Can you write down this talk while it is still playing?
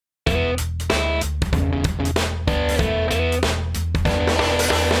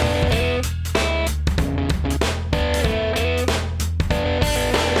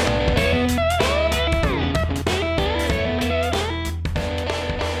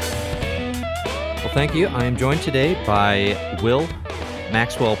Thank you. I am joined today by Will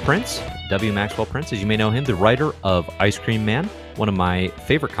Maxwell Prince, W. Maxwell Prince, as you may know him, the writer of Ice Cream Man, one of my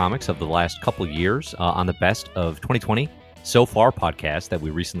favorite comics of the last couple of years. On the Best of 2020 So Far podcast that we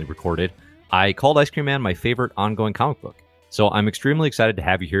recently recorded, I called Ice Cream Man my favorite ongoing comic book. So I'm extremely excited to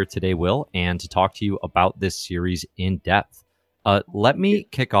have you here today, Will, and to talk to you about this series in depth. Let me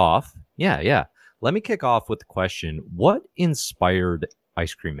kick off. Let me kick off with the question: what inspired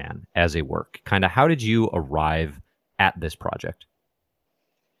Ice Cream Man as a work? Kind of how did you arrive at this project?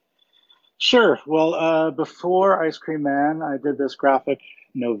 Sure. Well, before Ice Cream Man, I did this graphic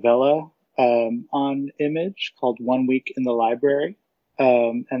novella on Image called One Week in the Library.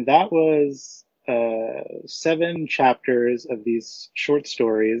 And that was 7 chapters of these short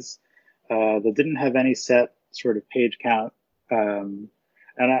stories that didn't have any set sort of page count. And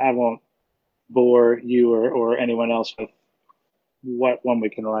I won't bore you or anyone else with what One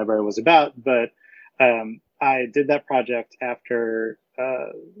Week in the Library was about, but I did that project after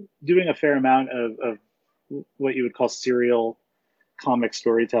doing a fair amount of what you would call serial comic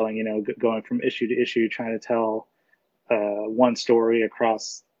storytelling, going from issue to issue, trying to tell one story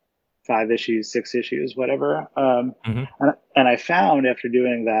across 5 issues, 6 issues, whatever. hmm And I found after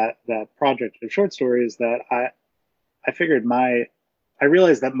doing that project of short stories that I figured I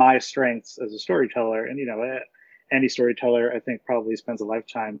realized that my strengths as a storyteller, and any storyteller I think probably spends a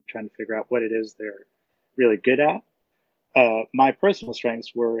lifetime trying to figure out what it is they're really good at. My personal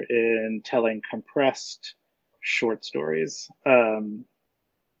strengths were in telling compressed short stories. And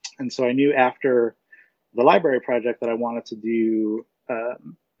so I knew after the library project that I wanted to do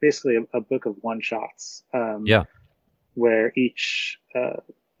basically a book of one shots, Yeah, where each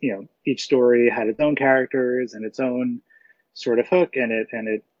story had its own characters and its own sort of hook, and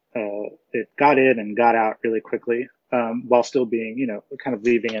it got in and got out really quickly, while still being, kind of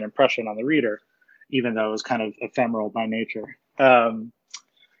leaving an impression on the reader, even though it was kind of ephemeral by nature.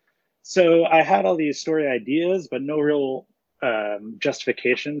 So I had all these story ideas, but no real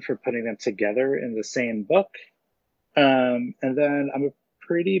justification for putting them together in the same book. And then I'm a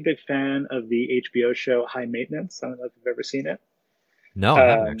pretty big fan of the HBO show High Maintenance. I don't know if you've ever seen it. no, I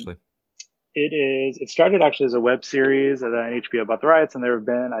haven't Um, actually. it started actually as a web series, and then HBO bought the rights, and there have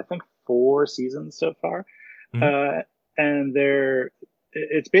been, I think, 4 seasons so far. hmm Uh, and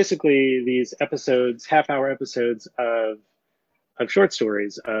it's basically these episodes, half-hour episodes of short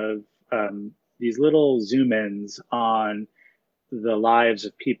stories of these little zoom-ins on the lives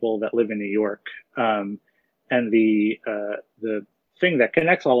of people that live in New York. And the thing that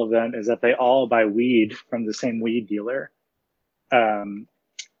connects all of them is that they all buy weed from the same weed dealer, um,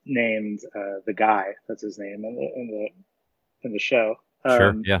 named the guy. That's his name in the show. Sure.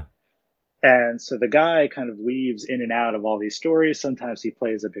 Um, Yeah. and so the guy kind of weaves in and out of all these stories. Sometimes he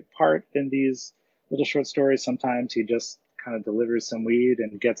plays a big part in these little short stories. Sometimes he just kind of delivers some weed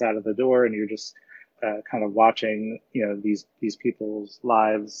and gets out of the door, and you're just kind of watching, these people's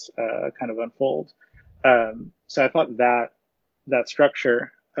lives kind of unfold. So I thought that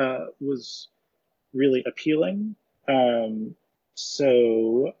structure was really appealing.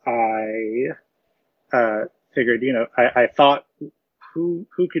 So I figured, I thought who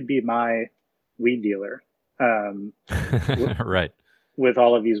could be my weed dealer, w- Right. with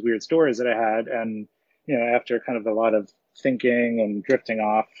all of these weird stories that I had. And after kind of a lot of thinking and drifting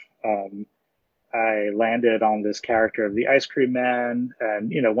off, um, I landed on this character of the Ice Cream Man.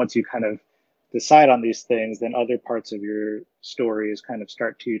 And once you kind of decide on these things, then other parts of your stories kind of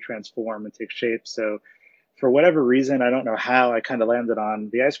start to transform and take shape. So for whatever reason, I don't know how, I kind of landed on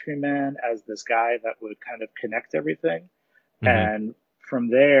the Ice Cream Man as this guy that would kind of connect everything. hmm And from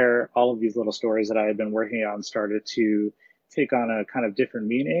there, all of these little stories that I had been working on started to take on a kind of different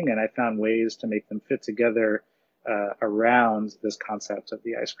meaning. And I found ways to make them fit together around this concept of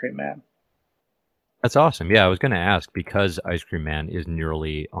the Ice Cream Man. That's awesome. Yeah, I was going to ask, because Ice Cream Man is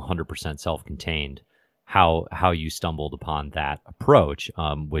nearly 100% self-contained, how you stumbled upon that approach,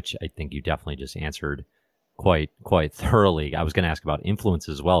 which I think you definitely just answered quite thoroughly. I was going to ask about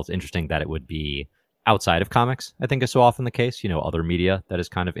influences as well. It's interesting that it would be outside of comics. I think is so often the case. Other media that is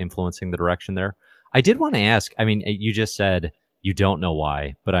kind of influencing the direction there. I did want to ask. I mean, you just said you don't know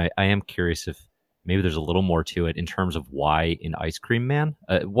why, but I am curious if maybe there's a little more to it in terms of why in Ice Cream Man.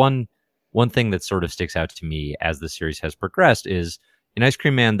 One thing that sort of sticks out to me as the series has progressed is in Ice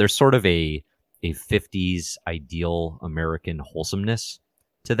Cream Man, there's sort of a 50s ideal American wholesomeness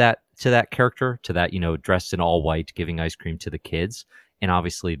to that character, to that, dressed in all white, giving ice cream to the kids. And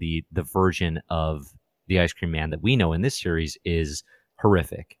obviously the version of the Ice Cream Man that we know in this series is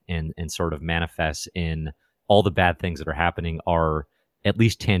horrific and sort of manifests in all the bad things that are happening are at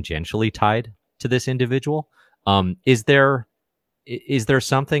least tangentially tied to this individual. Is there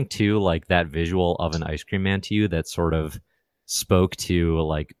something to like that visual of an ice cream man to you that sort of spoke to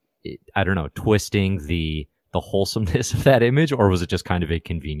like I don't know, twisting the wholesomeness of that image, or was it just kind of a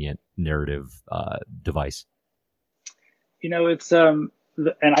convenient narrative device? It's an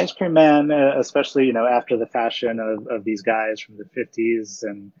ice cream man, especially after the fashion of these guys from the 50s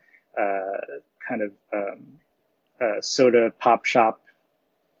and kind of soda pop shop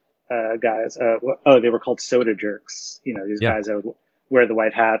guys. They were called soda jerks. These Yeah. guys that would wear the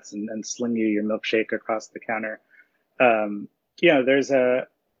white hats and sling you your milkshake across the counter. Um, there's a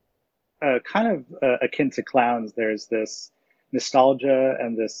kind of akin to clowns. There's this nostalgia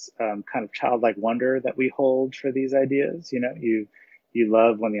and this kind of childlike wonder that we hold for these ideas. You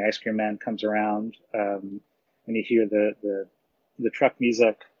love when the ice cream man comes around, and you hear the truck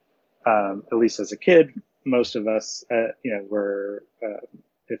music. At least as a kid, most of us, were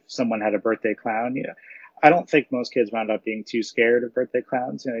if someone had a birthday clown. I don't think most kids wound up being too scared of birthday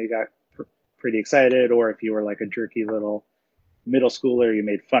clowns. You got pretty excited, or if you were like a jerky little middle schooler, you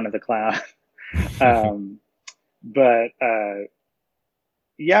made fun of the clown. um, but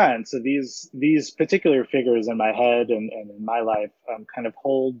yeah, and so these particular figures in my head and in my life kind of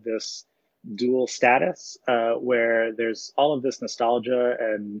hold this dual status where there's all of this nostalgia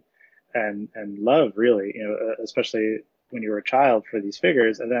and love, really, especially when you were a child for these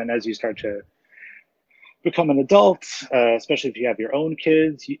figures, and then as you start to become an adult, especially if you have your own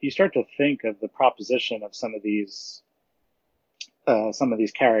kids, you start to think of the proposition of some of these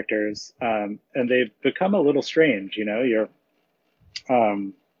characters, and they become a little strange.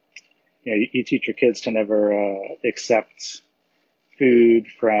 Um, you teach your kids to never accept food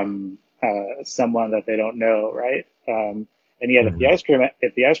from someone that they don't know, right? And yet, Mhm.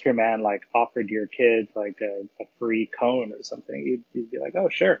 if the ice cream man like offered your kid like a free cone or something, you'd be like, oh,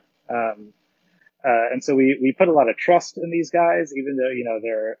 sure. And so we put a lot of trust in these guys, even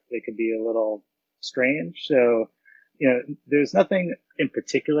though they could be a little strange. So there's nothing in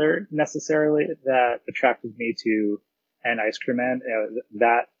particular necessarily that attracted me to an ice cream man.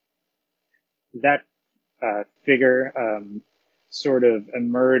 That figure sort of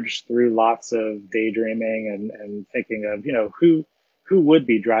emerged through lots of daydreaming and thinking of who would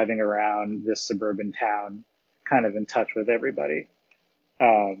be driving around this suburban town, kind of in touch with everybody.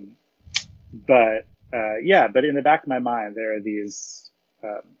 Um, but yeah, but in the back of my mind, there are these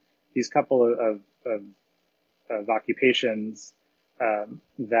couple of occupations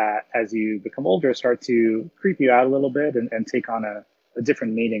that, as you become older, start to creep you out a little bit and take on a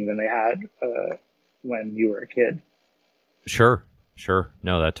different meaning than they had when you were a kid. Sure, sure.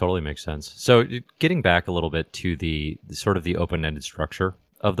 No, that totally makes sense. So, getting back a little bit to the sort of the open-ended structure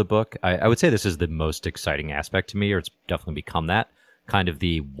of the book, I would say this is the most exciting aspect to me, or it's definitely become that kind of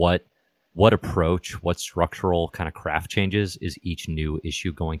the what approach, what structural kind of craft changes is each new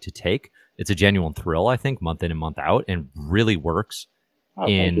issue going to take. It's a genuine thrill, I think, month in and month out, and really works Oh,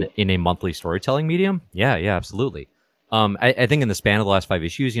 thank in you. a monthly storytelling medium. Yeah, yeah, absolutely. I think in the span of the last 5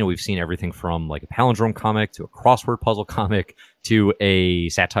 issues, we've seen everything from like a palindrome comic to a crossword puzzle comic to a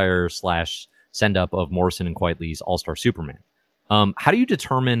satire slash send up of Morrison and Quitely's All Star Superman. How do you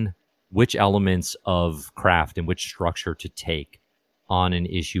determine which elements of craft and which structure to take on an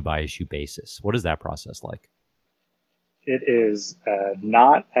issue by issue basis? What is that process like? It is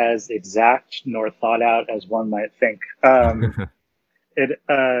not as exact nor thought out as one might think. I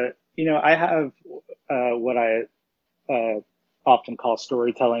have what I often call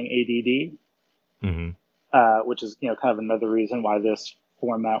storytelling ADD, Hmm. which is kind of another reason why this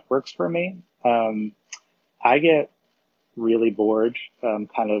format works for me. I get really bored,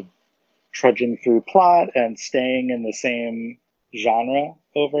 kind of trudging through plot and staying in the same genre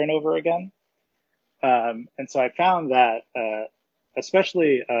over and over again. And so I found that,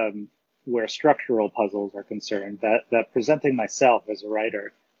 especially where structural puzzles are concerned, that presenting myself as a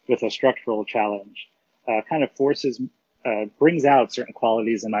writer with a structural challenge kind of brings out certain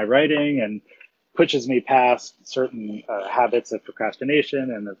qualities in my writing and pushes me past certain habits of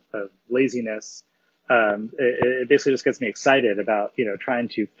procrastination and of laziness. It basically just gets me excited about trying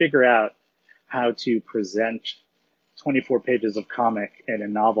to figure out how to present 24 pages of comic in a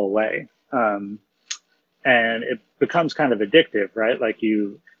novel way. And it becomes kind of addictive, right? Like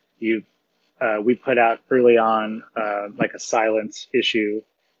we put out early on like a silent issue,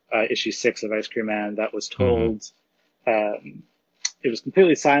 issue 6 of Ice Cream Man that was Hmm. told. Um, it was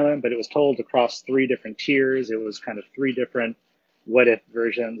completely silent, but it was told across 3 different tiers. It was kind of 3 different what if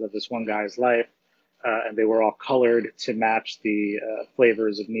versions of this one guy's life, and they were all colored to match the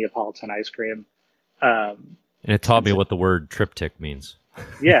flavors of Neapolitan ice cream. Um, And it taught and me so what the word triptych means.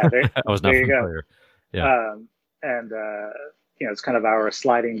 Yeah, I was not there you go. familiar. Yeah. And it's kind of our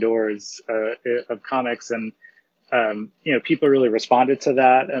sliding doors of comics, and people really responded to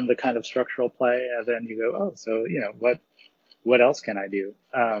that and the kind of structural play. And then you go, oh, so what else can I do?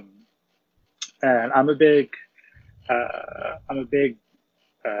 And I'm a big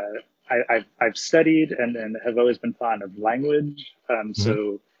I've studied and have always been fond of language. Hmm.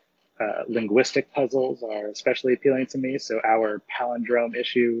 Linguistic puzzles are especially appealing to me. So our palindrome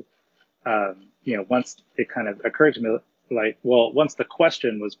issue, once it kind of occurred to me, like, well, once the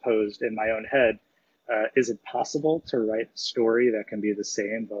question was posed in my own head, is it possible to write a story that can be the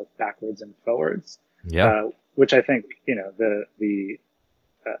same both backwards and forwards? Yeah. Which I think,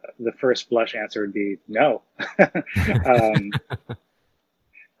 the first blush answer would be no. um,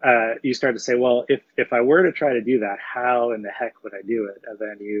 you start to say, well, if I were to try to do that, how in the heck would I do it? And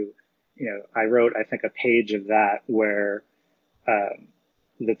then I wrote, I think, a page of that where um,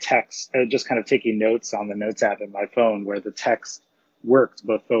 the text, just kind of taking notes on the notes app in my phone, where the text worked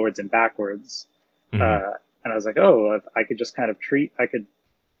both forwards and backwards. Hmm. And I was like, oh, if I could just kind of I could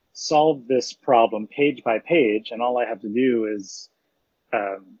solve this problem page by page, and all I have to do is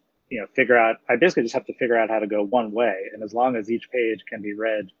um, figure out, I basically just have to figure out how to go one way. And as long as each page can be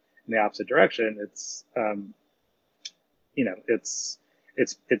read in the opposite direction, it's,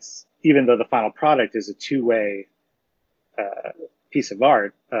 even though the final product is a two-way uh, piece of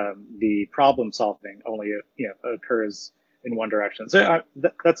art, the problem solving only, occurs in one direction. So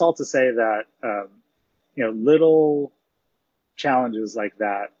that's all to say that, little challenges like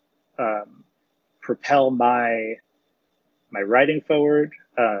that propel my writing forward,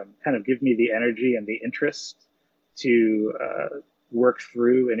 kind of give me the energy and the interest to work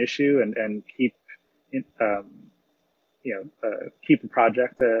through an issue and keep, um, keep the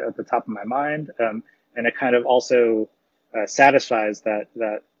project at the top of my mind. And it kind of also satisfies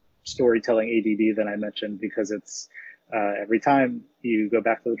that storytelling ADD that I mentioned, because it's every time you go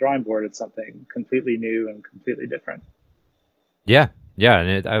back to the drawing board, it's something completely new and completely different. Yeah. Yeah.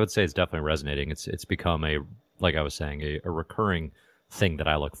 And I would say it's definitely resonating. It's become a, like I was saying, a recurring thing that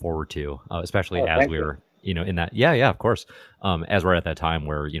I look forward to, especially Oh, as thank you. we're, in that. Yeah. Yeah. Of course. As we're at that time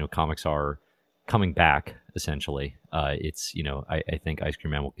where, comics are coming back essentially. It's, I think Ice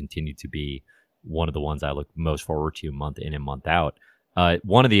Cream Man will continue to be one of the ones I look most forward to month in and month out.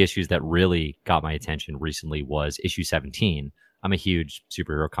 One of the issues that really got my attention recently was issue 17. I'm a huge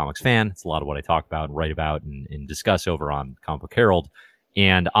superhero comics fan. It's a lot of what I talk about and write about and discuss over on Comic Book Herald.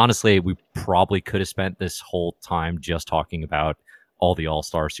 And honestly, we probably could have spent this whole time just talking about all the All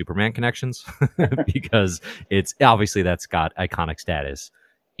Star Superman connections because it's obviously that's got iconic status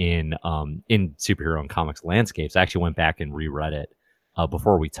in superhero and comics landscapes. I actually went back and reread it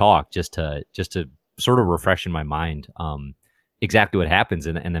before we talked just to sort of refresh in my mind exactly what happens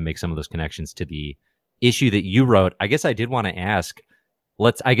and then make some of those connections to the issue that you wrote. I guess I did want to ask.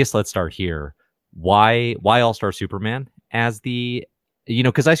 Let's start here. Why All Star Superman as the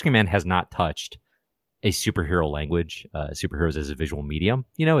because Ice Cream Man has not touched a superhero language, superheroes as a visual medium.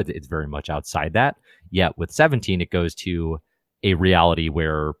 It's very much outside that. Yet with 17, it goes to a reality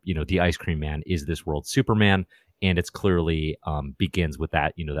where the Ice Cream Man is this world Superman, and it's clearly begins with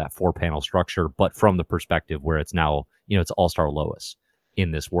that that 4 panel structure, but from the perspective where it's now it's All Star Lois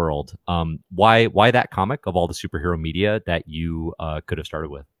in this world. Why that comic of all the superhero media that you could have started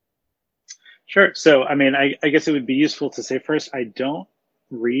with? Sure. So, I mean, I guess it would be useful to say first, I don't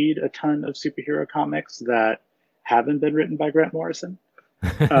read a ton of superhero comics that haven't been written by Grant Morrison.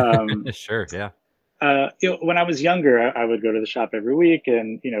 Um, Sure, yeah. when I was younger, I would go to the shop every week,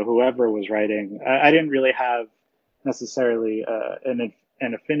 and whoever was writing, I didn't really have necessarily an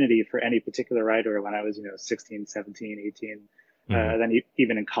affinity for any particular writer when I was 16, 17, 18. Hmm. Then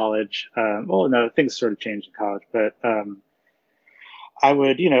even in college, well, no, things sort of changed in college, but I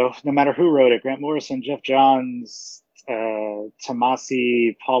would, no matter who wrote it, Grant Morrison, Jeff Johns,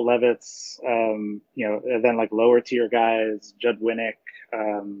 Tomasi, Paul Levitz, and then like lower tier guys, Judd Winnick,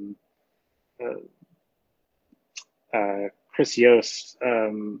 um, uh, Chris Yost,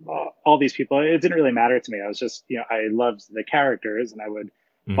 all these people. It didn't really matter to me. I was just, I loved the characters and I would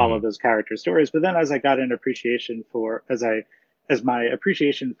follow Hmm. those character stories. But then as I got an appreciation for, as my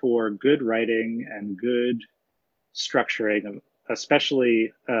appreciation for good writing and good structuring,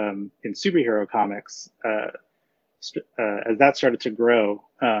 especially in superhero comics, as that started to grow,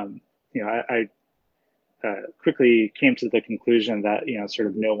 I quickly came to the conclusion that sort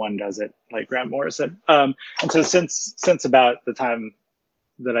of no one does it like Grant Morrison. And so since about the time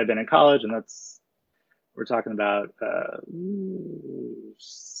that I've been in college, and that's we're talking about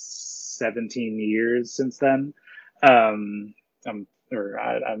 17 years since then. Um, I'm or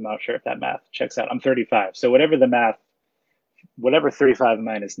I'm not sure if that math checks out. I'm 35, so whatever the math, whatever 35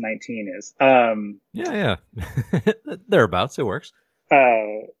 minus 19 is, Yeah, yeah. Thereabouts, it works.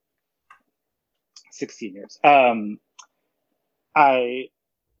 uh, 16 years. I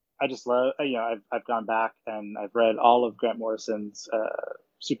I just love, I've gone back and I've read all of Grant Morrison's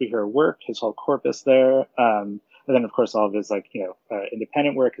superhero work, his whole corpus there. And then, of course, all of his,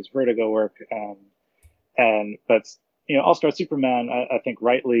 independent work, his Vertigo work. But, All Star Superman, I think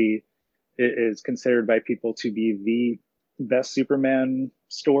rightly is considered by people to be the best Superman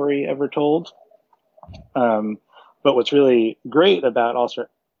story ever told. But what's really great about All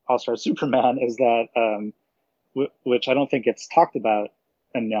Star Superman is that, which I don't think gets talked about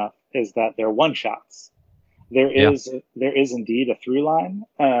enough, is that they're one shots. Yeah. There is indeed a through line,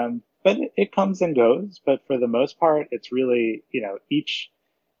 but it comes and goes. But for the most part, it's really, each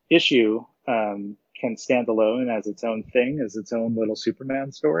issue can stand alone as its own thing, as its own little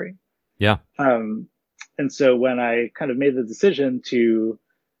Superman story. Yeah. And so when I kind of made the decision to,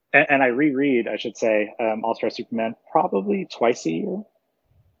 and I reread, I should say, All Star Superman probably twice a year.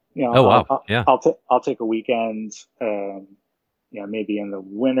 Oh, wow. Yeah. I'll take a weekend, maybe in the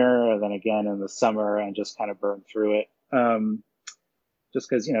winter, and then again in the summer, and just kind of burn through it. Just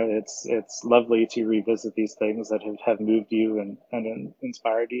because it's lovely to revisit these things that have moved you and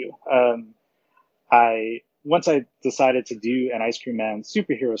inspired you. I Once I decided to do an Ice Cream Man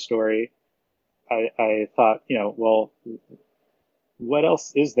superhero story, I thought, well, what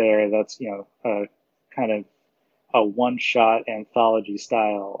else is there that's a kind of a one-shot anthology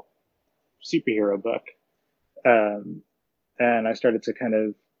style superhero book? And I started to kind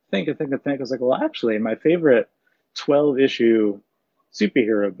of think and think and think. I was like, well, actually, my favorite 12 issue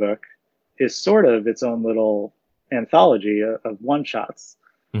superhero book is sort of its own little anthology of one shots.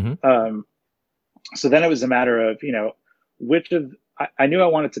 Hmm. So then it was a matter of, which of, I knew I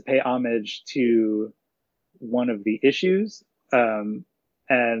wanted to pay homage to one of the issues. And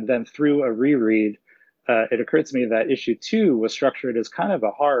then through a reread, it occurred to me that issue 2 was structured as kind of a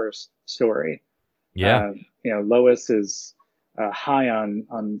horror story. Yeah. Lois is high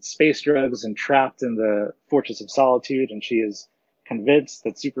on space drugs and trapped in the Fortress of Solitude, and she is convinced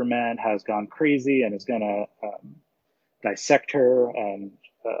that Superman has gone crazy and is going to dissect her and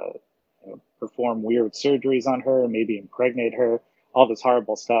perform weird surgeries on her, maybe impregnate her, all this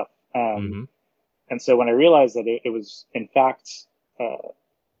horrible stuff. Hmm. And so when I realized that it was in fact, a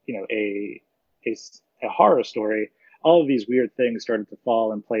horror story, all of these weird things started to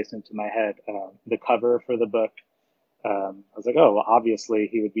fall in place into my head. The cover for the book, I was like, oh, well, obviously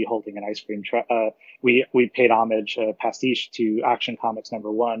he would be holding an ice cream truck. We paid homage, pastiche to Action Comics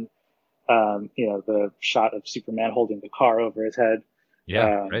 #1. The shot of Superman holding the car over his head.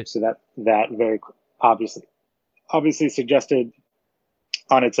 Yeah. Right. So that very obviously suggested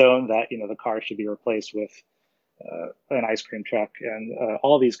on its own that the car should be replaced with an ice cream truck, and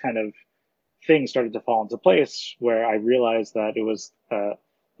all these kind of things started to fall into place where I realized that it was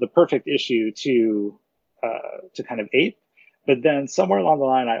the perfect issue to kind of ape. But then somewhere along the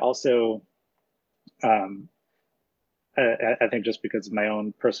line, I also, I think just because of my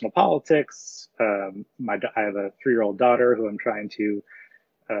own personal politics, I have a 3-year-old daughter who I'm trying to,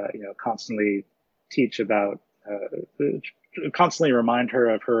 constantly teach about, constantly remind her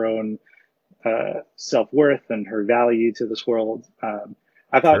of her own self-worth and her value to this world.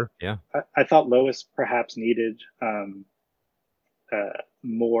 I thought Sure. Yeah. I thought Lois perhaps needed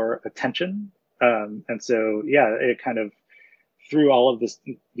more attention, and so it kind of through all of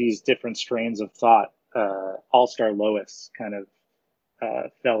these different strains of thought, All Star Lois kind of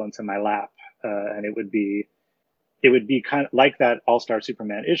fell into my lap, and it would be kind of like that All Star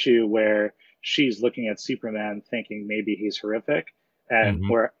Superman issue where she's looking at Superman thinking maybe he's horrific, and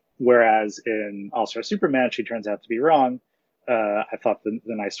Hmm. whereas in All Star Superman she turns out to be wrong. I thought the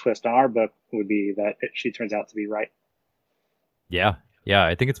nice twist on our book would be that she turns out to be right. Yeah. Yeah.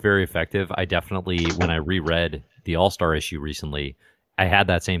 I think it's very effective. I definitely, when I reread the All Star issue recently, I had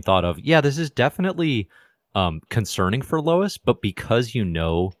that same thought of, yeah, this is definitely concerning for Lois, but because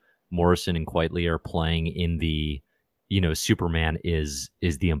Morrison and Quitely are playing in the, Superman is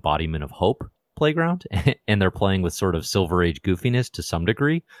the embodiment of hope playground, and they're playing with sort of Silver Age goofiness to some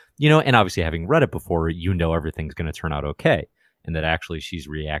degree, and obviously having read it before, everything's going to turn out okay, and that actually she's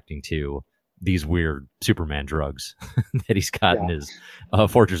reacting to these weird Superman drugs that he's got in Yeah, his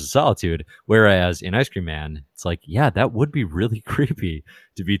Fortress of Solitude. Whereas in Ice Cream Man, it's like, yeah, that would be really creepy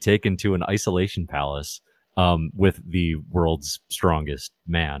to be taken to an isolation palace with the world's strongest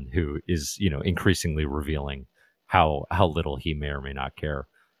man who is, increasingly revealing how little he may or may not care.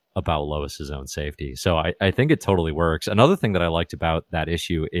 about Lois's own safety. So I think it totally works. Another thing that I liked about that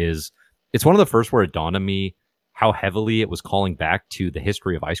issue is it's one of the first where it dawned on me how heavily it was calling back to the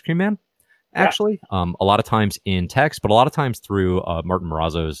history of Ice Cream Man. Yeah. Actually, a lot of times in text, but a lot of times through Martin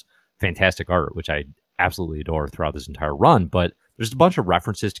Morazzo's fantastic art, which I absolutely adore throughout this entire run. But there's a bunch of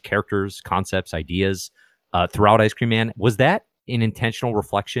references to characters, concepts, ideas throughout Ice Cream Man. Was that an intentional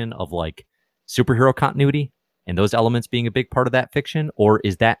reflection of like superhero continuity and those elements being a big part of that fiction, or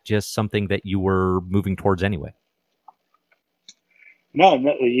is that just something that you were moving towards anyway? No,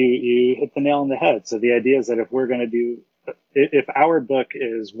 no, you hit the nail on the head. So the idea is that if we're going to do, if our book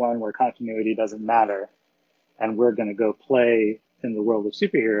is one where continuity doesn't matter, and we're going to go play in the world of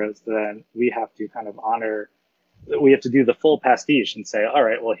superheroes, then we have to kind of honor, we have to do the full pastiche and say, all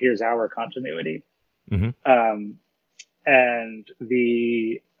right, well, here's our continuity. Mm-hmm. And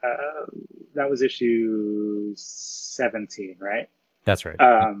that was issue 17, right? That's right.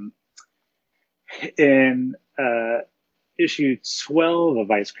 In issue 12 of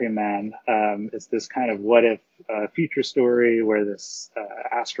Ice Cream Man, it's this kind of what if future story where this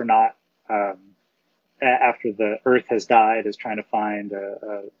astronaut, after the Earth has died, is trying to find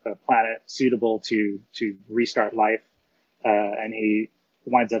a planet suitable to restart life, and he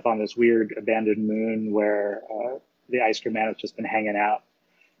winds up on this weird abandoned moon where the Ice Cream Man has just been hanging out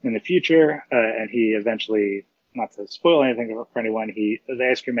in the future, and he eventually, not to spoil anything for anyone, the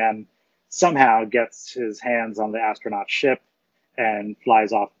Ice Cream Man somehow gets his hands on the astronaut ship and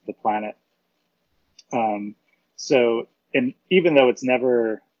flies off the planet. So, and even though it's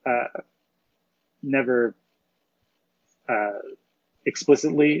never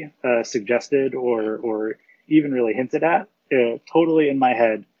explicitly suggested or even really hinted at, totally in my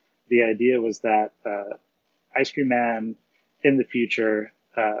head, the idea was that Ice Cream Man in the future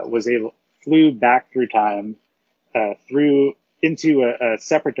flew back through time, through into a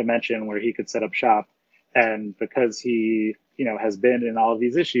separate dimension where he could set up shop, and because he has been in all of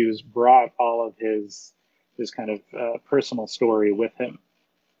these issues, brought all of his kind of personal story with him.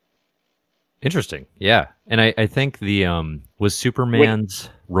 Interesting. Yeah. And I think the was Superman's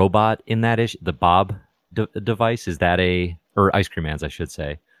robot in that issue, the Bob device, is that or Ice Cream Man's, I should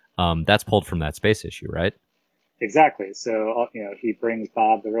say. That's pulled from that space issue, right? Exactly. So, he brings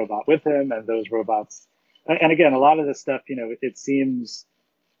Bob the robot with him, and those robots, and again, a lot of this stuff, it seems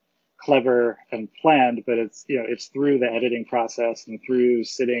clever and planned, but it's through the editing process and through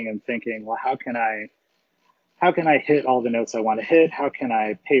sitting and thinking, well, how can I hit all the notes I want to hit? How can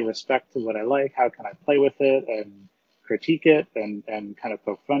I pay respect to what I like? How can I play with it and critique it and kind of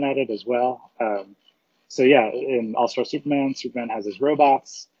poke fun at it as well? So yeah, in All-Star Superman has his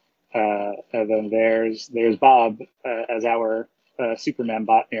robots, and then there's Bob as our Superman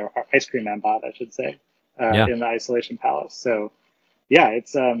bot, our Ice Cream Man bot, I should say, in the Isolation Palace. So yeah,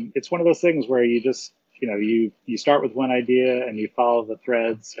 it's one of those things where you just you start with one idea and you follow the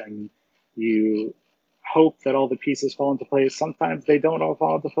threads and you hope that all the pieces fall into place. Sometimes they don't all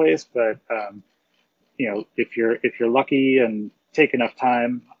fall into place, but if you're lucky and take enough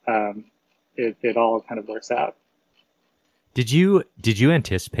time, it all kind of works out. Did you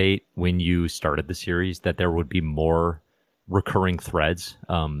anticipate when you started the series that there would be more recurring threads?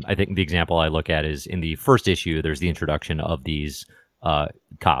 I think the example I look at is in the first issue. There's the introduction of these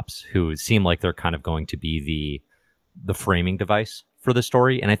cops who seem like they're kind of going to be the framing device for the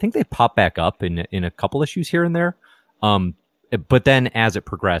story, and I think they pop back up in a couple issues here and there. But then as it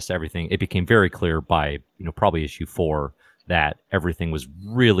progressed, it became very clear by probably issue 4 that everything was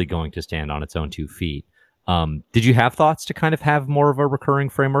really going to stand on its own 2 feet. Did you have thoughts to kind of have more of a recurring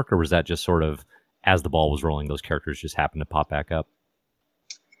framework, or was that just sort of as the ball was rolling, those characters just happened to pop back up?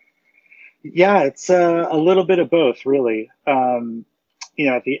 Yeah, it's a little bit of both, really.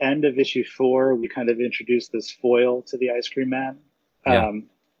 At the end of issue 4, we kind of introduced this foil to the Ice Cream Man. Yeah.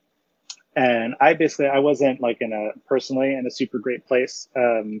 And I wasn't personally in a super great place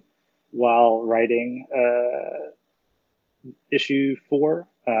while writing issue 4.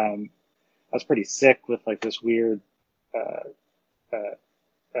 I was pretty sick with this weird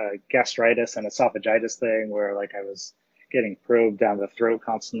gastritis and esophagitis thing where I was getting probed down the throat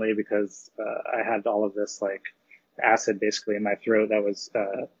constantly because I had all of this acid basically in my throat that was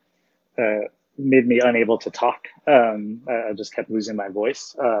made me unable to talk. I just kept losing my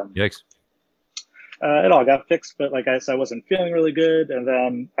voice. Yikes. It all got fixed, but I wasn't feeling really good. And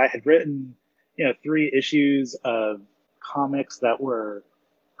then I had written, 3 issues of comics that were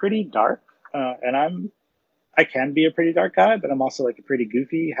pretty dark. And I can be a pretty dark guy, but I'm also a pretty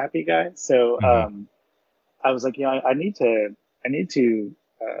goofy, happy guy. So I was I need to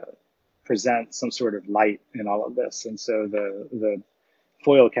present some sort of light in all of this. And so the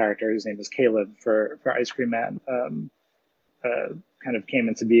foil character, whose name is Caleb for Ice Cream Man, kind of came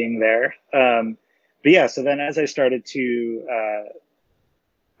into being there. But yeah, so then as I started to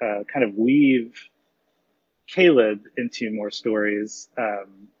kind of weave Caleb into more stories,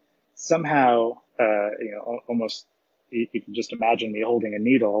 somehow, almost you can just imagine me holding a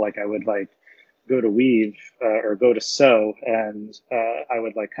needle. Like I would like go to weave or go to sew, and I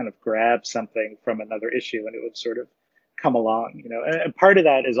would like kind of grab something from another issue, and it would sort of come along. And part of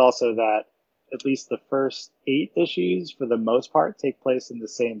that is also that at least the first 8 issues, for the most part, take place in the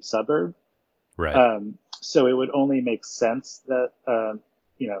same suburb. Right. So it would only make sense that,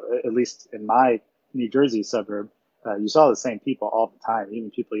 at least in my New Jersey suburb, you saw the same people all the time, even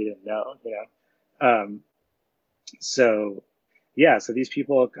people you didn't know. So yeah, so these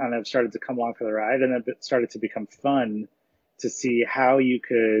people kind of started to come along for the ride, and it started to become fun to see how you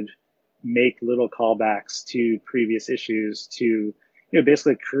could make little callbacks to previous issues to,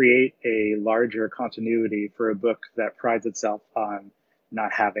 basically create a larger continuity for a book that prides itself on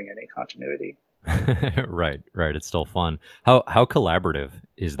not having any continuity. Right, right. It's still fun. How collaborative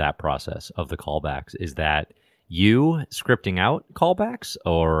is that process of the callbacks? Is that you scripting out callbacks,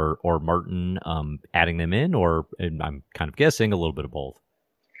 or Martin adding them in, or and I'm kind of guessing a little bit of both.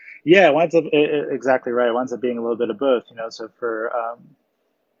 Yeah, it winds up exactly right. It winds up being a little bit of both. So for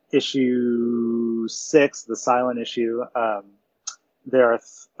issue 6, the silent issue,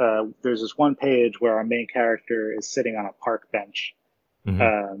 there's this one page where our main character is sitting on a park bench, Hmm.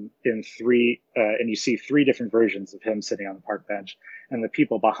 and you see 3 different versions of him sitting on the park bench, and the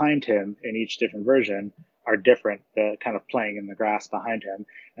people behind him in each different version are different, kind of playing in the grass behind him,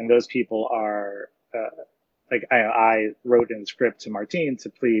 and those people are like I wrote in the script to Martine to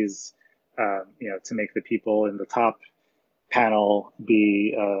please, to make the people in the top panel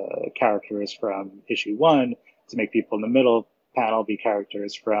be characters from issue 1, to make people in the middle panel be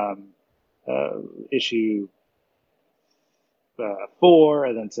characters from issue 4,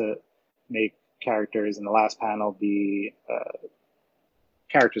 and then to make characters in the last panel be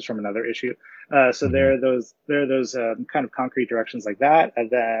characters from another issue. So Hmm. there are those kind of concrete directions like that, and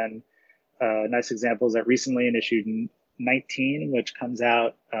then nice examples that recently in issue 19, which comes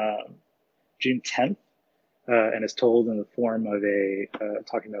out June 10th, and is told in the form of a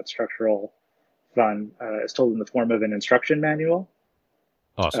talking about structural fun. Is told in the form of an instruction manual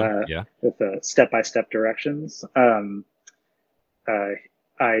Awesome. uh, Yeah. with step-by-step directions. Uh,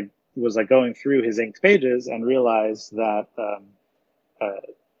 I was like going through his inked pages and realized that uh,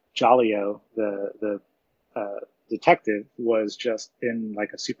 Jolio, the detective, was just in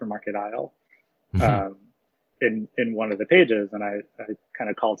like a supermarket aisle um, in one of the pages, and I kind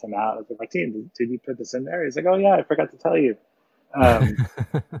of called him out. I was like, Martine, did you put this in there? He's like, oh yeah, I forgot to tell you. Um,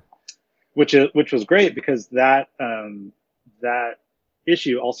 which was great because that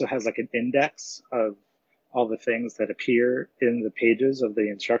issue also has like an index of all the things that appear in the pages of the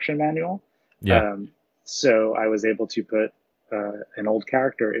instruction manual. Yeah. Um, so I was able to put an old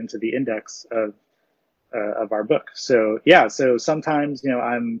character into the index of our book. So yeah, so sometimes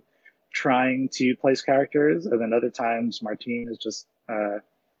I'm trying to place characters, and then other times Martine is just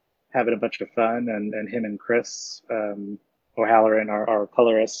having a bunch of fun, and him and Chris O'Halloran, our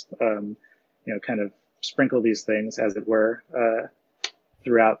colorist, kind of sprinkle these things, as it were,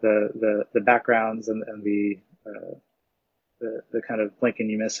 throughout the backgrounds and the kind of blink and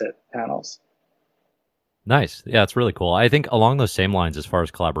you miss it panels. Nice. Yeah, it's really cool. I think along those same lines, as far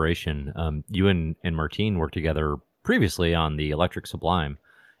as collaboration, you and Martine worked together previously on the Electric Sublime,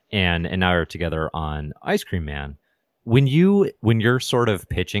 and now you're together on Ice Cream Man. When you're sort of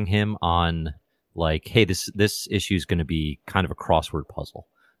pitching him on, like, hey, this issue is going to be kind of a crossword puzzle.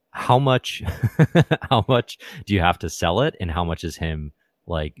 How much how much do you have to sell it, and how much is him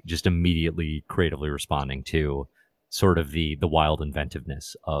like just immediately creatively responding to sort of the wild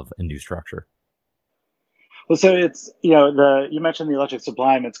inventiveness of a new structure? Well, so it's the you mentioned the Electric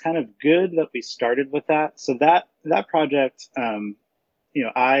Sublime. It's kind of good that we started with that. So that project, I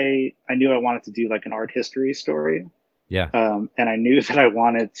knew I wanted to do like an art history story, Yeah. and I knew that I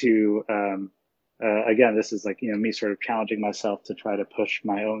wanted to. Again, this is like me sort of challenging myself to try to push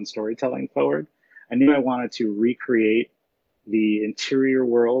my own storytelling forward. I knew I wanted to recreate the interior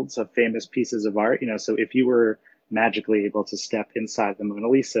worlds of famous pieces of art. So if you were magically able to step inside the Mona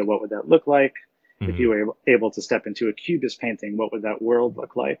Lisa, what would that look like? If Hmm. you were able to step into a Cubist painting, what would that world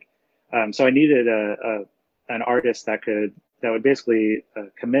look like? So I needed an artist that would basically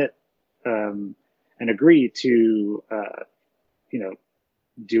commit and agree to you know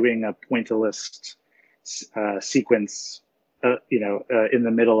doing a pointillist sequence in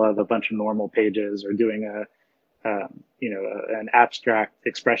the middle of a bunch of normal pages, or doing an abstract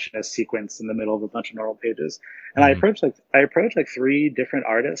expressionist sequence in the middle of a bunch of normal pages. And Mhm. I approached like three different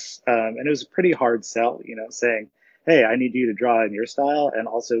artists, and it was a pretty hard sell, saying, "Hey, I need you to draw in your style, and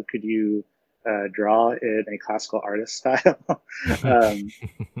also could you draw in a classical artist style? um,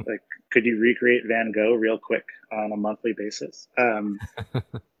 like, could you recreate Van Gogh real quick on a monthly basis?"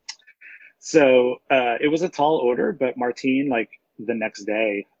 So it was a tall order, but Martine, like the next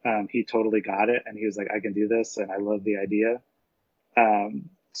day, he totally got it, and he was like, "I can do this, and I love the idea."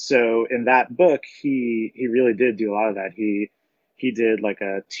 So in that book, he really did do a lot of that. He did like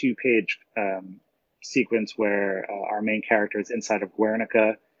a 2 page sequence where our main character is inside of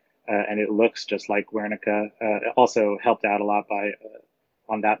Guernica, and it looks just like Guernica. It also helped out a lot by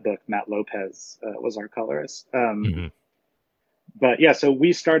on that book, Matt Lopez was our colorist. Mhm. But yeah, so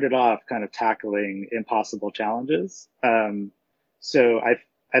we started off kind of tackling impossible challenges. So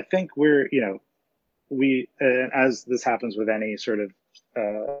I think we're we as this happens with any sort of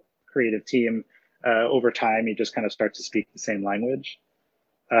creative team, over time you just kind of start to speak the same language.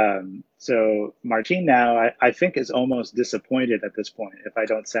 So Martin now I think is almost disappointed at this point if I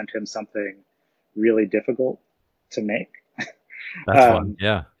don't send him something really difficult to make. That's fun. Um,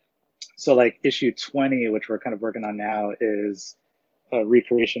 Yeah. so like issue 20, which we're kind of working on now, is a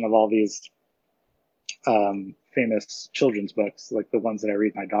recreation of all these famous children's books, like the ones that I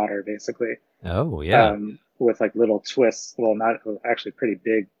read my daughter, basically, Oh, yeah. with like little twists. Well, not actually pretty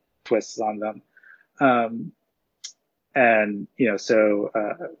big twists on them. Um, and so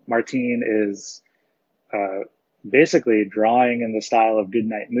Martine is uh, basically drawing in the style of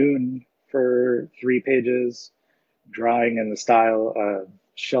Goodnight Moon for 3 pages, drawing in the style of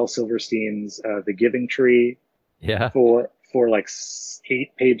Shel Silverstein's The Giving Tree Yeah. for like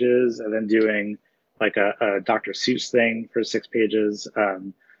 8 pages, and then doing like a Dr. Seuss thing for 6 pages.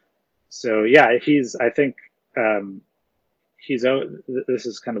 So yeah, I think um, he's this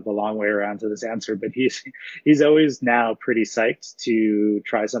is kind of a long way around to this answer, but he's always now pretty psyched to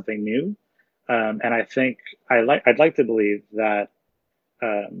try something new. And I think I'd like to believe that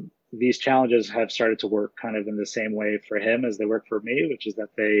these challenges have started to work kind of in the same way for him as they work for me, which is that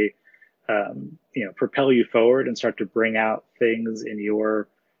they propel you forward and start to bring out things in your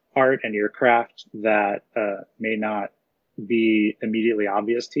art and your craft that may not be immediately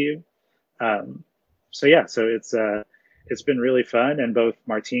obvious to you. Um, so yeah, so it's been really fun, and both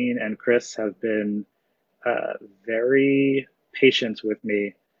Martine and Chris have been very patient with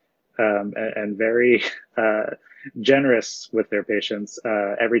me, and very generous with their patience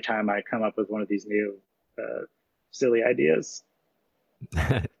every time I come up with one of these new silly ideas.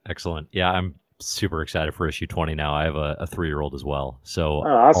 Excellent. Yeah, I'm super excited for issue 20 now. I have a 3-year-old as well. So Oh,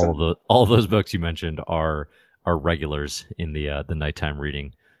 all of awesome! all of those books you mentioned are regulars in the nighttime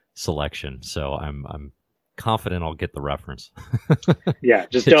reading selection. So I'm confident I'll get the reference. Yeah,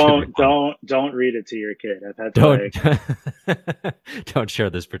 just It should be fun. don't read it to your kid. I've had to Don't like don't share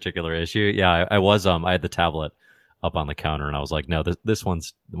this particular issue. Yeah, I had the tablet up on the counter and I was like, no, this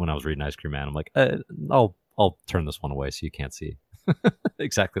one's when I was reading Ice Cream Man. I'm like, I'll turn this one away so you can't see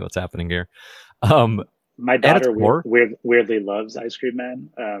exactly what's happening here. Um, my at its daughter core, weirdly loves Ice Cream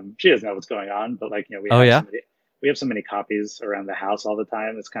Man. She doesn't know what's going on, but like oh yeah, we have so many copies around the house all the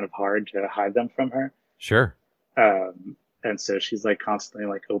time. It's kind of hard to hide them from her. sure. And so she's like constantly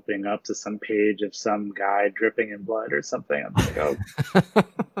like opening up to some page of some guy dripping in blood or something. I'm like, oh,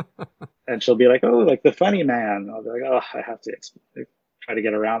 and she'll be like, oh, like the funny man. I'll be like, oh, I have to try to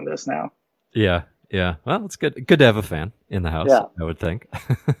get around this now. Yeah, yeah. Well, it's good. Good to have a fan in the house. Yeah. I would think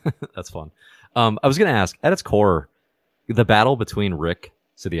that's fun. I was going to ask, at its core, the battle between Rick,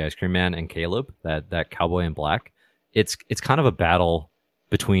 so the Ice Cream Man, and Caleb, that cowboy in black. It's kind of a battle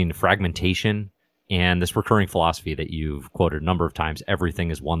between fragmentation and this recurring philosophy that you've quoted a number of times.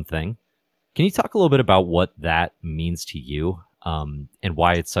 Everything is one thing. Can you talk a little bit about what that means to you, and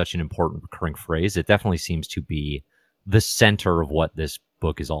why it's such an important recurring phrase? It definitely seems to be the center of what this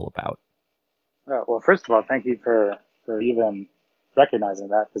book is all about. Well, first of all, thank you for even recognizing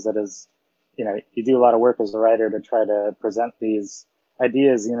that, because it is, you do a lot of work as a writer to try to present these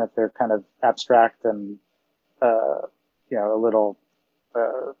ideas, even if they're kind of abstract and uh, a little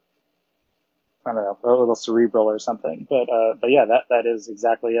I don't know, a little cerebral or something. But yeah, that is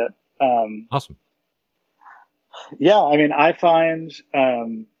exactly it. Awesome. Yeah, I mean, I find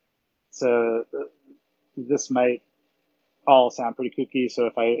so this might all sound pretty kooky. So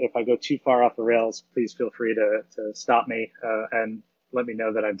if I go too far off the rails, please feel free to stop me and let me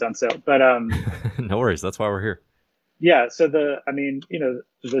know that I've done so. But No worries. That's why we're here. yeah, so I mean,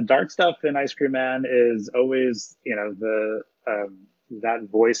 the dark stuff in Ice Cream Man is always, that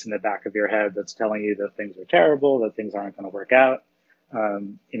voice in the back of your head that's telling you that things are terrible, that things aren't going to work out.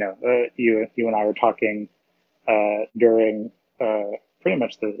 You and I were talking during pretty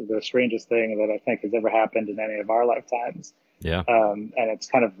much the strangest thing that I think has ever happened in any of our lifetimes. Yeah. And it's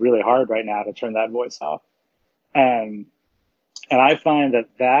kind of really hard right now to turn that voice off. Um, and I find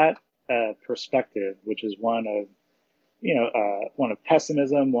that perspective, which is one of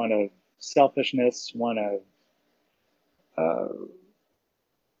pessimism, one of selfishness, uh,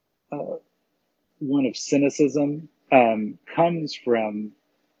 uh, one of cynicism, comes from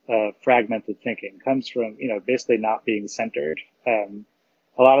fragmented thinking, comes from basically not being centered.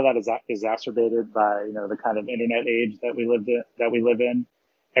 A lot of that is exacerbated by the kind of internet age that we live in.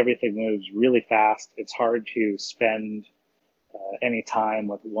 Everything moves really fast. It's hard to spend any time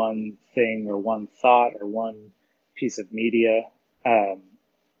with one thing or one thought or one piece of media. Um,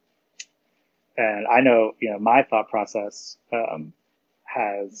 and I know, my thought process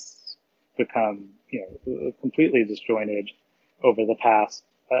has become, completely disjointed over the past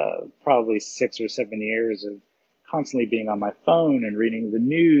probably 6 or 7 years of constantly being on my phone and reading the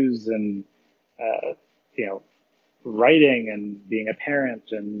news and, uh, you know, writing and being a parent.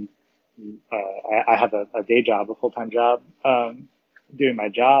 And I have a day job, a full time job, doing my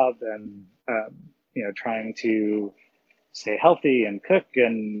job and, trying to stay healthy and cook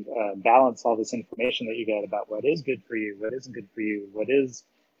and balance all this information that you get about what is good for you, what isn't good for you, what is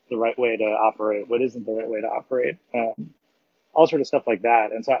the right way to operate, what isn't the right way to operate, all sort of stuff like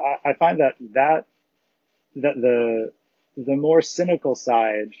that. And so I find that the more cynical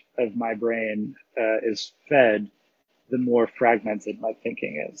side of my brain is fed, the more fragmented my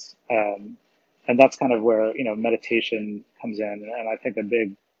thinking is. And that's kind of where meditation comes in. And I think a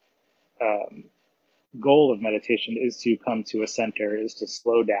big um, goal of meditation is to come to a center, is to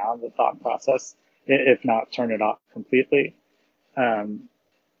slow down the thought process, if not turn it off completely. Um,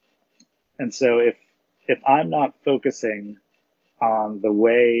 and so if I'm not focusing on the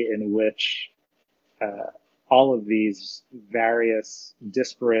way in which uh, all of these various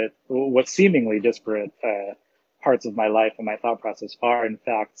disparate, what seemingly disparate parts of my life and my thought process are in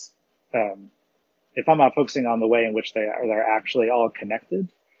fact, um, if I'm not focusing on the way in which they're actually all connected,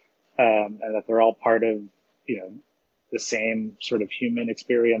 and that they're all part of, you know, the same sort of human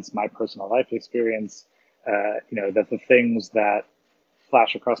experience, my personal life experience, that the things that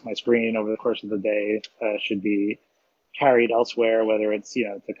flash across my screen over the course of the day should be carried elsewhere, whether it's,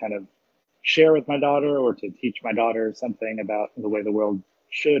 to kind of share with my daughter or to teach my daughter something about the way the world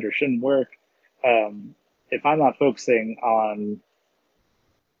should or shouldn't work. If I'm not focusing on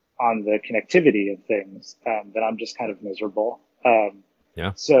the connectivity of things, then I'm just kind of miserable.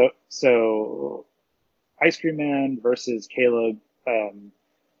 Yeah. So Ice Cream Man versus Caleb,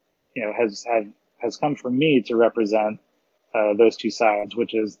 has come from me to represent those two sides,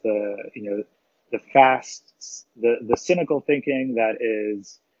 which is the fast, the cynical thinking that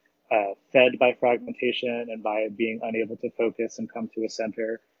is fed by fragmentation and by being unable to focus and come to a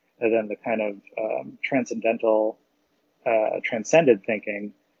center, and then the kind of transcended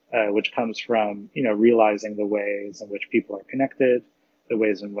thinking, which comes from realizing the ways in which people are connected, the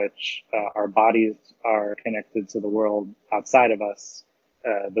ways in which our bodies are connected to the world outside of us,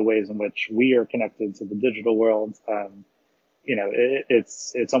 the ways in which we are connected to the digital world.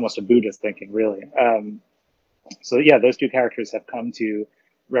 It's almost a Buddhist thinking, really. So yeah, those two characters have come to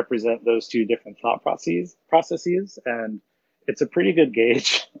represent those two different thought processes, and it's a pretty good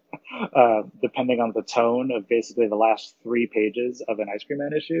gauge, depending on the tone of basically the last 3 pages of an Ice Cream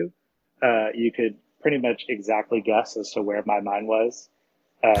Man issue. You could pretty much exactly guess as to where my mind was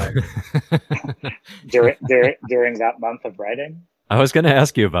um, during that month of writing. I was going to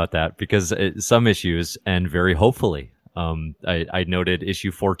ask you about that because some issues, and very hopefully, I noted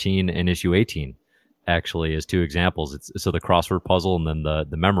issue 14 and issue 18 actually as two examples. So the crossword puzzle and then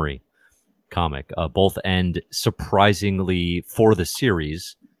the memory comic both end surprisingly for the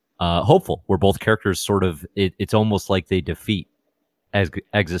series hopeful, where both characters sort of it's almost like they defeat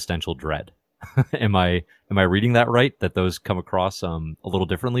existential dread. Am I reading that right? That those come across a little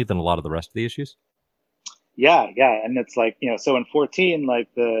differently than a lot of the rest of the issues? Yeah, and it's like so in 14, like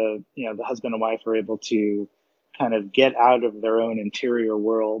the husband and wife are able to kind of get out of their own interior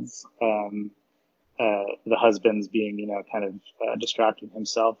worlds. The husband's being kind of distracting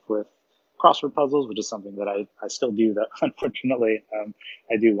himself with crossword puzzles, which is something that I still do. That unfortunately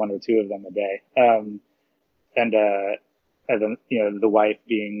I do 1 or 2 of them a day. And then the wife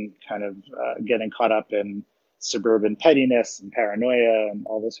being kind of getting caught up in suburban pettiness and paranoia and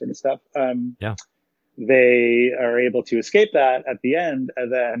all this sort of stuff. Yeah. They are able to escape that at the end,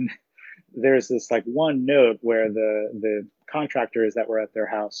 and then there's this like one note where the contractors that were at their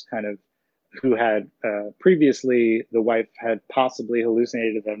house kind of who had previously the wife had possibly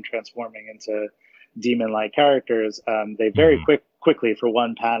hallucinated them transforming into demon-like characters. They very Hmm. quickly for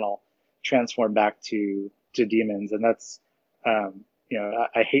one panel transform back to demons, and that's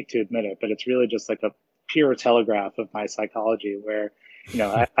I hate to admit it, but it's really just like a pure telegraph of my psychology where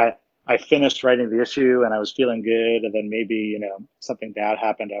I finished writing the issue and I was feeling good, and then maybe something bad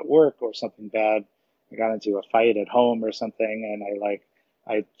happened at work or something bad. I got into a fight at home or something, and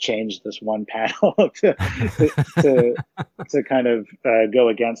I changed this one panel to to to kind of go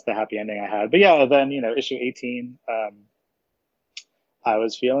against the happy ending I had. But yeah, then issue 18, I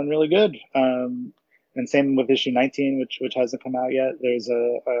was feeling really good. And same with issue 19, which hasn't come out yet. There's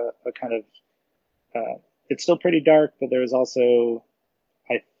a kind of it's still pretty dark, but there's also,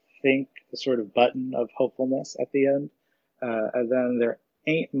 I think, a sort of button of hopefulness at the end. And then there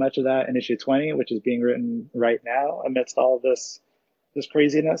ain't much of that in issue 20, which is being written right now amidst all of this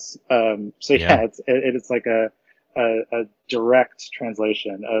craziness. So Yeah. yeah, it's like a direct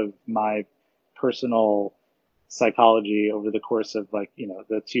translation of my personal psychology over the course of like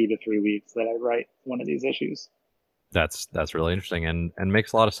the 2 to 3 weeks that I write one of these issues. That's really interesting and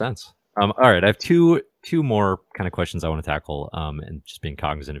makes a lot of sense. All right, I have two more kind of questions I want to tackle, and just being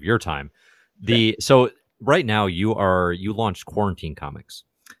cognizant of your time. Okay. So right now you launched Quarantine Comics,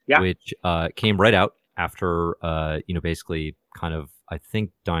 Yeah. which came right out after basically kind of, I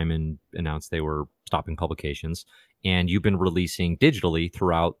think Diamond announced they were stopping publications, and you've been releasing digitally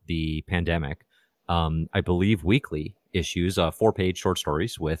throughout the pandemic. I believe weekly issues, 4-page short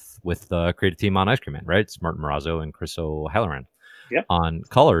stories with the creative team on Ice Cream Man, right? It's Martin Morazzo and Chris O'Halloran Yeah. on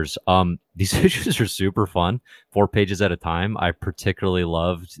colors. These issues are super fun, 4 pages at a time. I particularly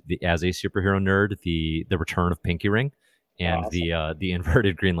loved as a superhero nerd, the return of Pinky Ring and Awesome. the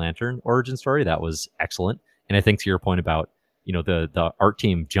inverted Green Lantern origin story. That was excellent. And I think to your point about the art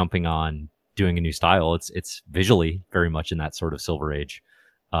team jumping on doing a new style, it's visually very much in that sort of Silver Age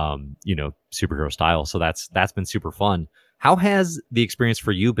superhero style. So that's been super fun. How has the experience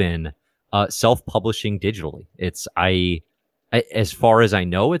for you been self-publishing digitally? As far as I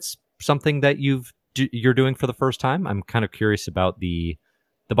know, it's something that you're doing for the first time. I'm kind of curious about the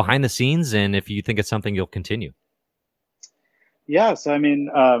behind the scenes and if you think it's something you'll continue. Yeah. So I mean,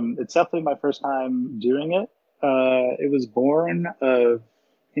 it's definitely my first time doing it. It was born of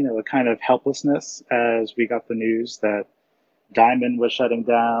a kind of helplessness as we got the news that Diamond was shutting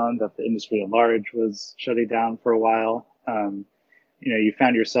down, that the industry at large was shutting down for a while. You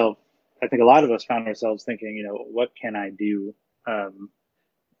found yourself, I think a lot of us found ourselves thinking, what can I do um,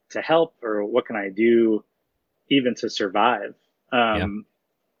 to help, or what can I do even to survive? Yeah. Um,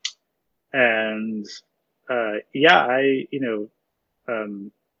 and yeah,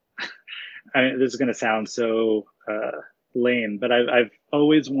 um, I mean, this is going to sound so lame, but I've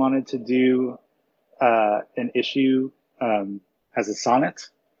always wanted to do an issue as a sonnet,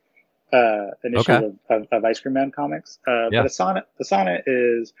 an Okay. issue of Ice Cream Man comics. But Yeah. a sonnet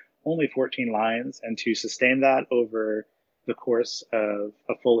is only 14 lines, and to sustain that over the course of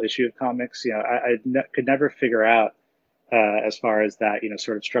a full issue of comics, could never figure out, as far as that,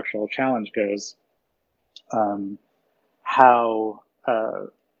 sort of structural challenge goes, um, how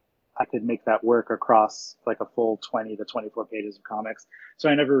I could make that work across like a full 20 to 24 pages of comics. So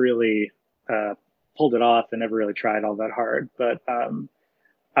I never really uh, pulled it off and never really tried all that hard. But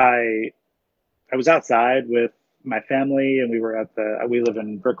I I was outside with my family, and we live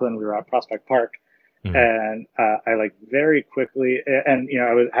in Brooklyn. We were at Prospect Park, Mhm. and I like very quickly, and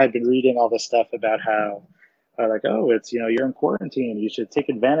I had been reading all this stuff about how like, oh, it's you're in quarantine, you should take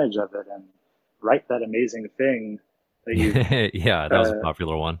advantage of it and write that amazing thing that you've Yeah, that was a uh,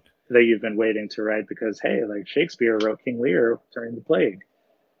 popular one. that you've been waiting to write, because hey, like Shakespeare wrote King Lear during the plague.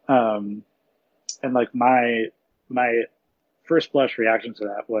 Um, and like my first blush reaction to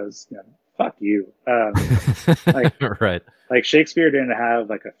that was, fuck you. Like Right. like Shakespeare didn't have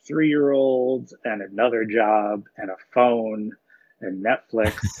like a 3-year-old and another job and a phone and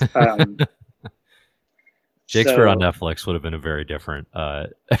Netflix. Shakespeare on So Netflix would have been a very different a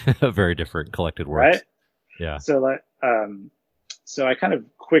very different collected right. works. Yeah. So like so I kind of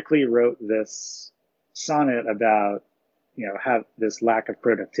quickly wrote this sonnet about have this lack of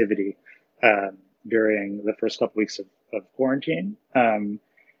productivity during the first couple weeks of quarantine. And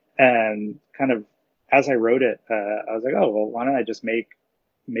kind of as I wrote it, I was like, oh well, why don't I just make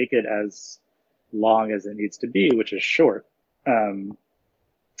it as long as it needs to be, which is short. Um,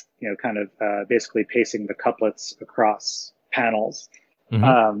 kind of basically pacing the couplets across panels. Hmm.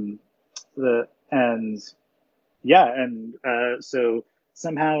 Um, the and yeah, and so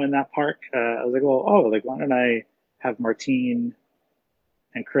somehow in that park. I was like, well, oh, like why don't I have Martine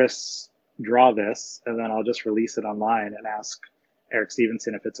and Chris draw this, and then I'll just release it online and ask Eric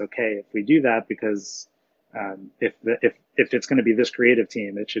Stevenson if it's okay if we do that, because if it's going to be this creative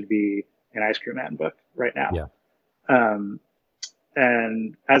team, it should be an Ice Cream Man book right now. Yeah. Um,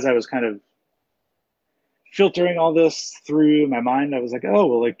 and as I was kind of filtering all this through my mind, I was like, oh,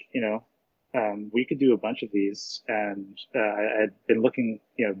 well, like, we could do a bunch of these. And I had been looking,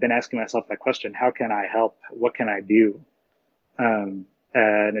 been asking myself that question, how can I help? What can I do? And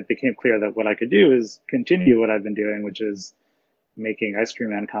it became clear that what I could do is continue what I've been doing, which is making Ice Cream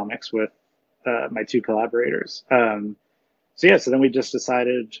Man comics with my two collaborators. So then we just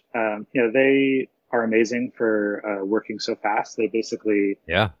decided, they are amazing for working so fast. They basically,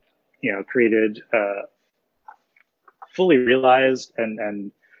 Yeah. created fully realized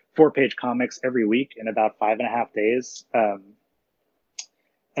and 4-page comics every week in about 5.5 days,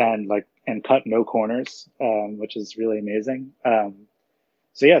 and cut no corners, which is really amazing.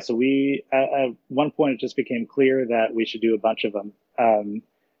 So we at one point it just became clear that we should do a bunch of them.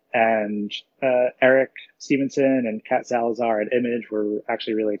 And Eric Stevenson and Kat Salazar at Image were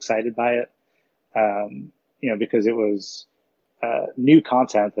actually really excited by it, because it was new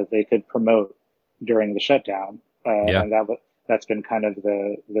content that they could promote during the shutdown. Yeah. And that's been kind of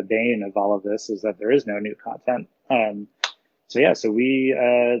the bane of all of this, is that there is no new content. So we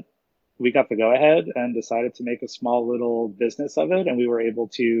got the go ahead and decided to make a small little business of it, and we were able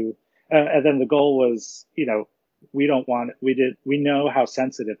to. And then the goal was, we know how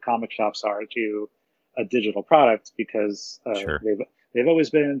sensitive comic shops are to a digital product, because Sure. they've always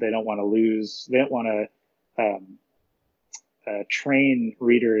been. They don't want to lose. They don't want to train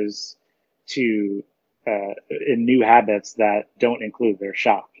readers to in new habits that don't include their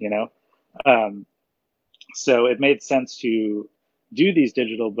shop. So it made sense to do these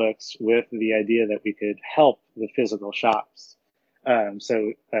digital books with the idea that we could help the physical shops.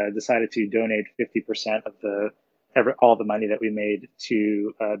 So decided to donate 50% of all the money that we made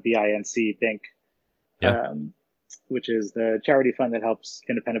to BINC Bink, Yeah. which is the charity fund that helps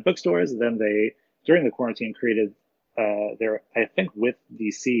independent bookstores. And then they, during the quarantine, created I think with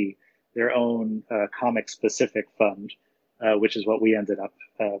DC, their own comic specific fund, which is what we ended up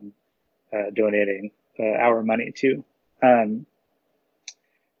donating our money to.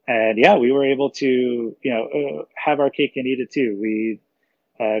 And yeah, we were able to, have our cake and eat it too. We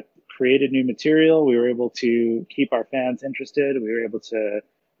created new material. We were able to keep our fans interested. We were able to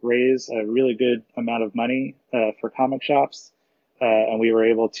raise a really good amount of money for comic shops. And we were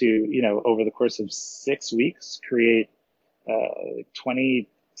able to, over the course of 6 weeks, create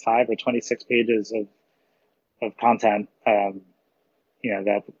 25 or 26 pages of content,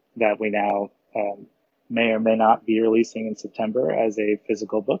 that we now may or may not be releasing in September as a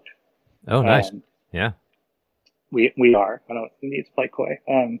physical book. Oh, nice. Yeah. We are. I don't need to play coy.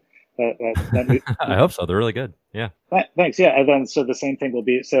 I hope so. They're really good. Yeah. Thanks. Yeah. And then, so the same thing will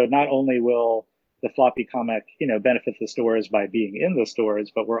be, so not only will the floppy comic, benefit the stores by being in the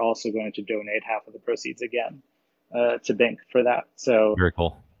stores, but we're also going to donate half of the proceeds again to Bink for that. So Very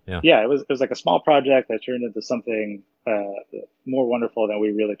cool. Yeah, it was like a small project that turned into something more wonderful than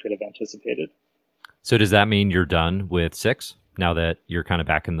we really could have anticipated. So does that mean you're done with 6 now that you're kind of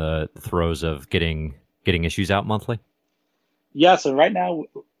back in the throes of getting issues out monthly? Yeah. So right now,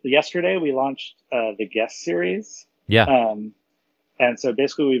 yesterday we launched the guest series. Yeah. And so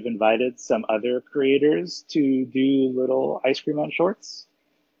basically we've invited some other creators to do little Ice Cream Man shorts.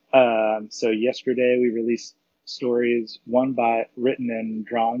 So yesterday we released stories, one written and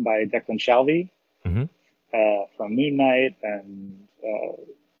drawn by Declan Shalvey, Mm-hmm. from Moon Knight and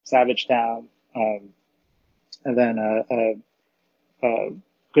Savage Town. And then a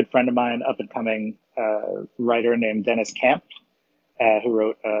good friend of mine, up and coming writer named Dennis Camp, who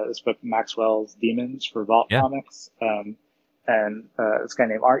wrote this book, Maxwell's Demons, for Vault Comics. And this guy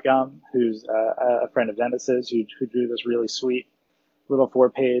named Art Young, who's a friend of Dennis's, who drew this really sweet little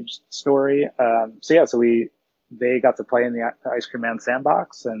 4-page story. So they got to play in the Ice Cream Man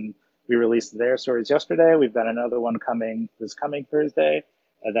sandbox, and we released their stories yesterday. We've got another one coming this coming Thursday,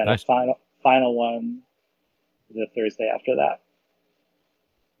 and then Nice. a final one the Thursday after that.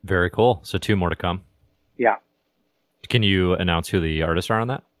 Very cool. So 2 more to come. Yeah. Can you announce who the artists are on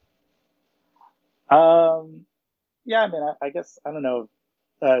that? Yeah, I mean, I guess, I don't know.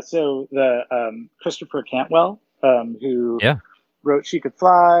 So the Christopher Cantwell, who wrote She Could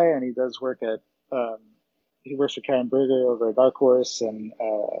Fly, and he does work at, he works for Karen Berger over at Dark Horse, and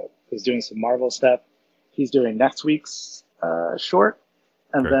is doing some Marvel stuff. He's doing next week's short.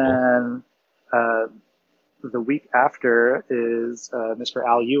 And Very then the week after is Mr.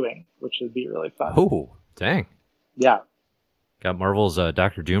 Al Ewing, which would be really fun. Oh, dang. Yeah, Got Marvel's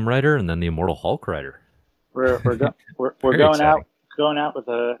Doctor Doom writer and then the Immortal Hulk writer. we're Very exciting. going out with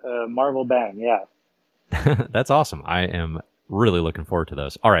a Marvel bang. Yeah. That's awesome. I am really looking forward to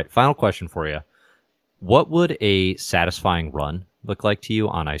those. All right, final question for you. What would a satisfying run look like to you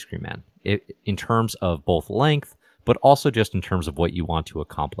on Ice Cream Man, in terms of both length, but also just in terms of what you want to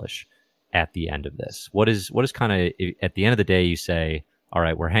accomplish at the end of this? What is kind of at the end of the day you say, all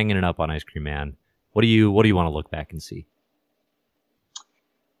right, we're hanging it up on Ice Cream Man. What do you want to look back and see?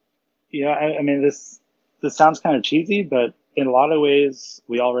 Yeah, I mean this sounds kind of cheesy, but in a lot of ways,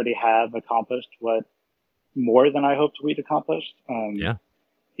 we already have accomplished what more than I hoped we'd accomplished. Yeah.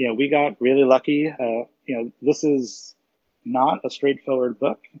 We got really lucky. This is not a straightforward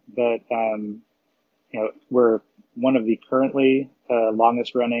book, but we're one of the currently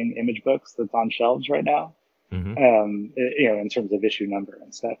longest running image books that's on shelves right now. Hmm. In terms of issue number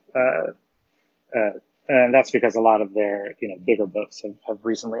and stuff. Uh, and that's because a lot of their bigger books have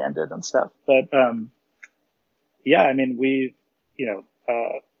recently ended and stuff. But yeah, I mean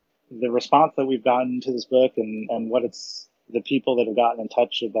the response that we've gotten to this book and what it's the people that have gotten in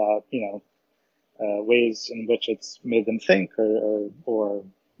touch about ways in which it's made them think or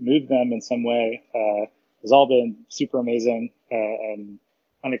moved them in some way has all been super amazing and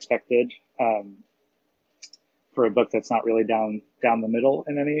unexpected for a book that's not really down the middle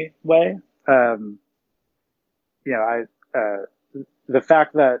in any way. I the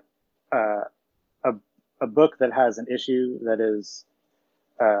fact that a book that has an issue that is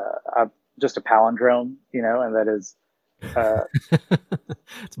just a palindrome, and that is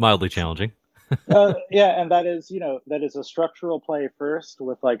It's mildly challenging. yeah, and that is a structural play first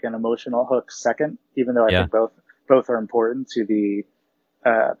with like an emotional hook second, even though I Yeah. think both are important to the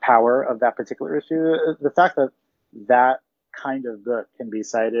power of that particular issue. The fact that that kind of book can be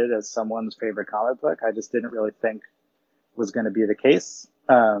cited as someone's favorite comic book, I just didn't really think was going to be the case.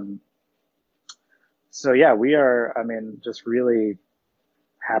 So yeah, we are, I mean, just really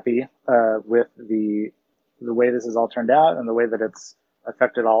happy with the way this has all turned out and the way that it's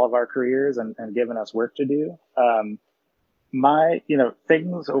affected all of our careers and given us work to do.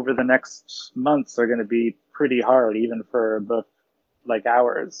 Things over the next months are going to be pretty hard, even for a book like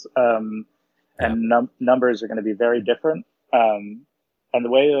ours. Yeah. And numbers are going to be very different. And the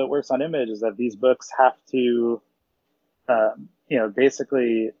way that it works on Image is that these books have to,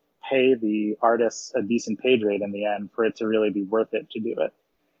 basically pay the artists a decent page rate in the end for it to really be worth it to do it.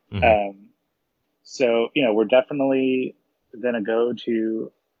 Hmm. So, we're definitely going to go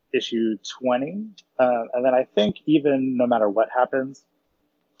to issue 20. And then I think even no matter what happens,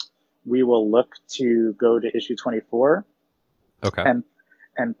 we will look to go to issue 24 Okay.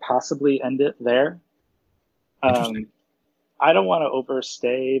 and possibly end it there. Interesting. I don't want to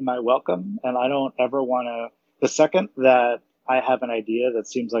overstay my welcome, and I don't ever want to. The second that I have an idea that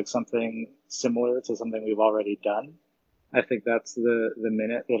seems like something similar to something we've already done, I think that's the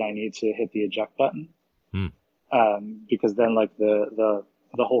minute that I need to hit the eject button, Hmm. because then like the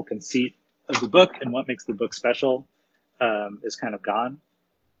whole conceit of the book and what makes the book special is kind of gone.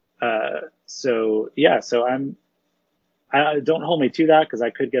 So yeah, so I don't hold me to that because I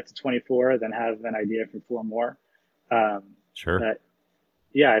could get to 24, then have an idea for 4 more. Sure. But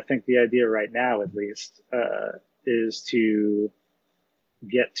yeah, I think the idea right now, at least, is to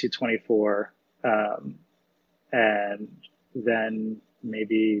get to 24, and then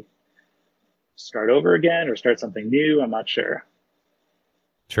maybe start over again or start something new. I'm not sure.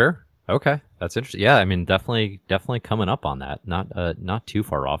 Sure. Okay. That's interesting. Yeah, I mean, definitely coming up on that. Not too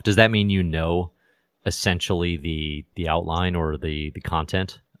far off. Does that mean essentially the outline or the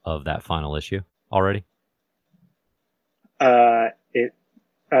content of that final issue already? It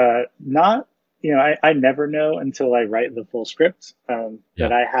not I never know until I write the full script. Yeah.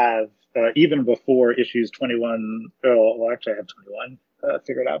 But I have even before issues 21. Oh, well, actually, I have 21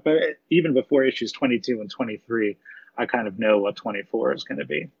 figured out. But even before issues 22 and 23, I kind of know what 24 is going to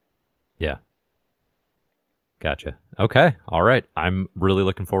be. Yeah. Gotcha. Okay. All right. I'm really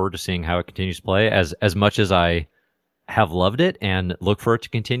looking forward to seeing how it continues to play. As much as I have loved it and look for it to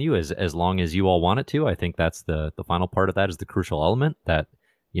continue as long as you all want it to. I think that's the final part of that is the crucial element that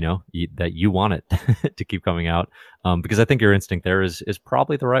that you want it to keep coming out, because I think your instinct there is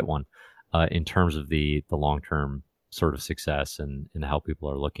probably the right one in terms of the long term sort of success and how people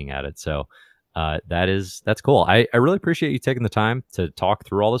are looking at it. So that's cool. I really appreciate you taking the time to talk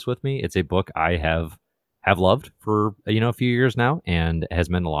through all this with me. It's a book I have loved for a few years now and has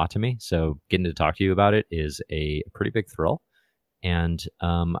meant a lot to me. So getting to talk to you about it is a pretty big thrill, and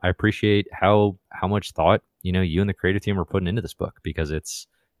I appreciate how much thought you and the creative team are putting into this book, because it's,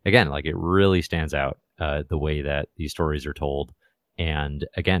 again, like, it really stands out, the way that these stories are told, and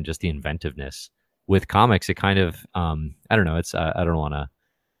again, just the inventiveness with comics. It kind of, I don't know, it's, I don't want to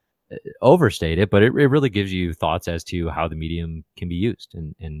overstate it, but it really gives you thoughts as to how the medium can be used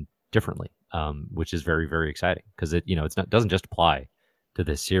and differently, which is very, very exciting, because it's not, doesn't just apply to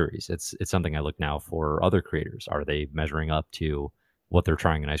this series. It's something I look now for other creators. Are they measuring up to what they're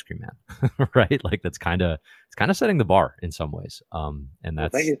trying in Ice Cream Man? Right? Like, it's kind of setting the bar in some ways. And Well,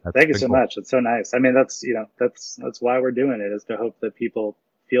 that's thank you been so cool. much. It's so nice. I mean, that's why we're doing it, is to hope that people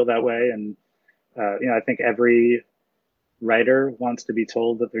feel that way. And I think every writer wants to be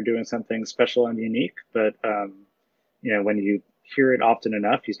told that they're doing something special and unique. But when you hear it often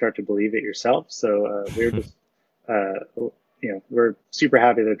enough, you start to believe it yourself. So we're just, we're super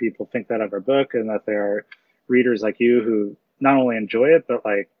happy that people think that of our book, and that there are readers like you who not only enjoy it, but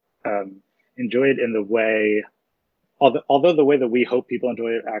like enjoy it in the way. Although the way that we hope people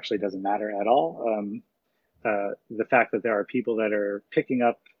enjoy it actually doesn't matter at all. The fact that there are people that are picking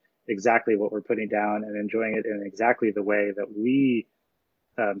up exactly what we're putting down and enjoying it in exactly the way that we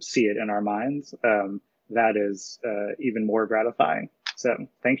see it in our minds, that is even more gratifying. So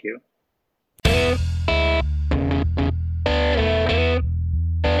thank you.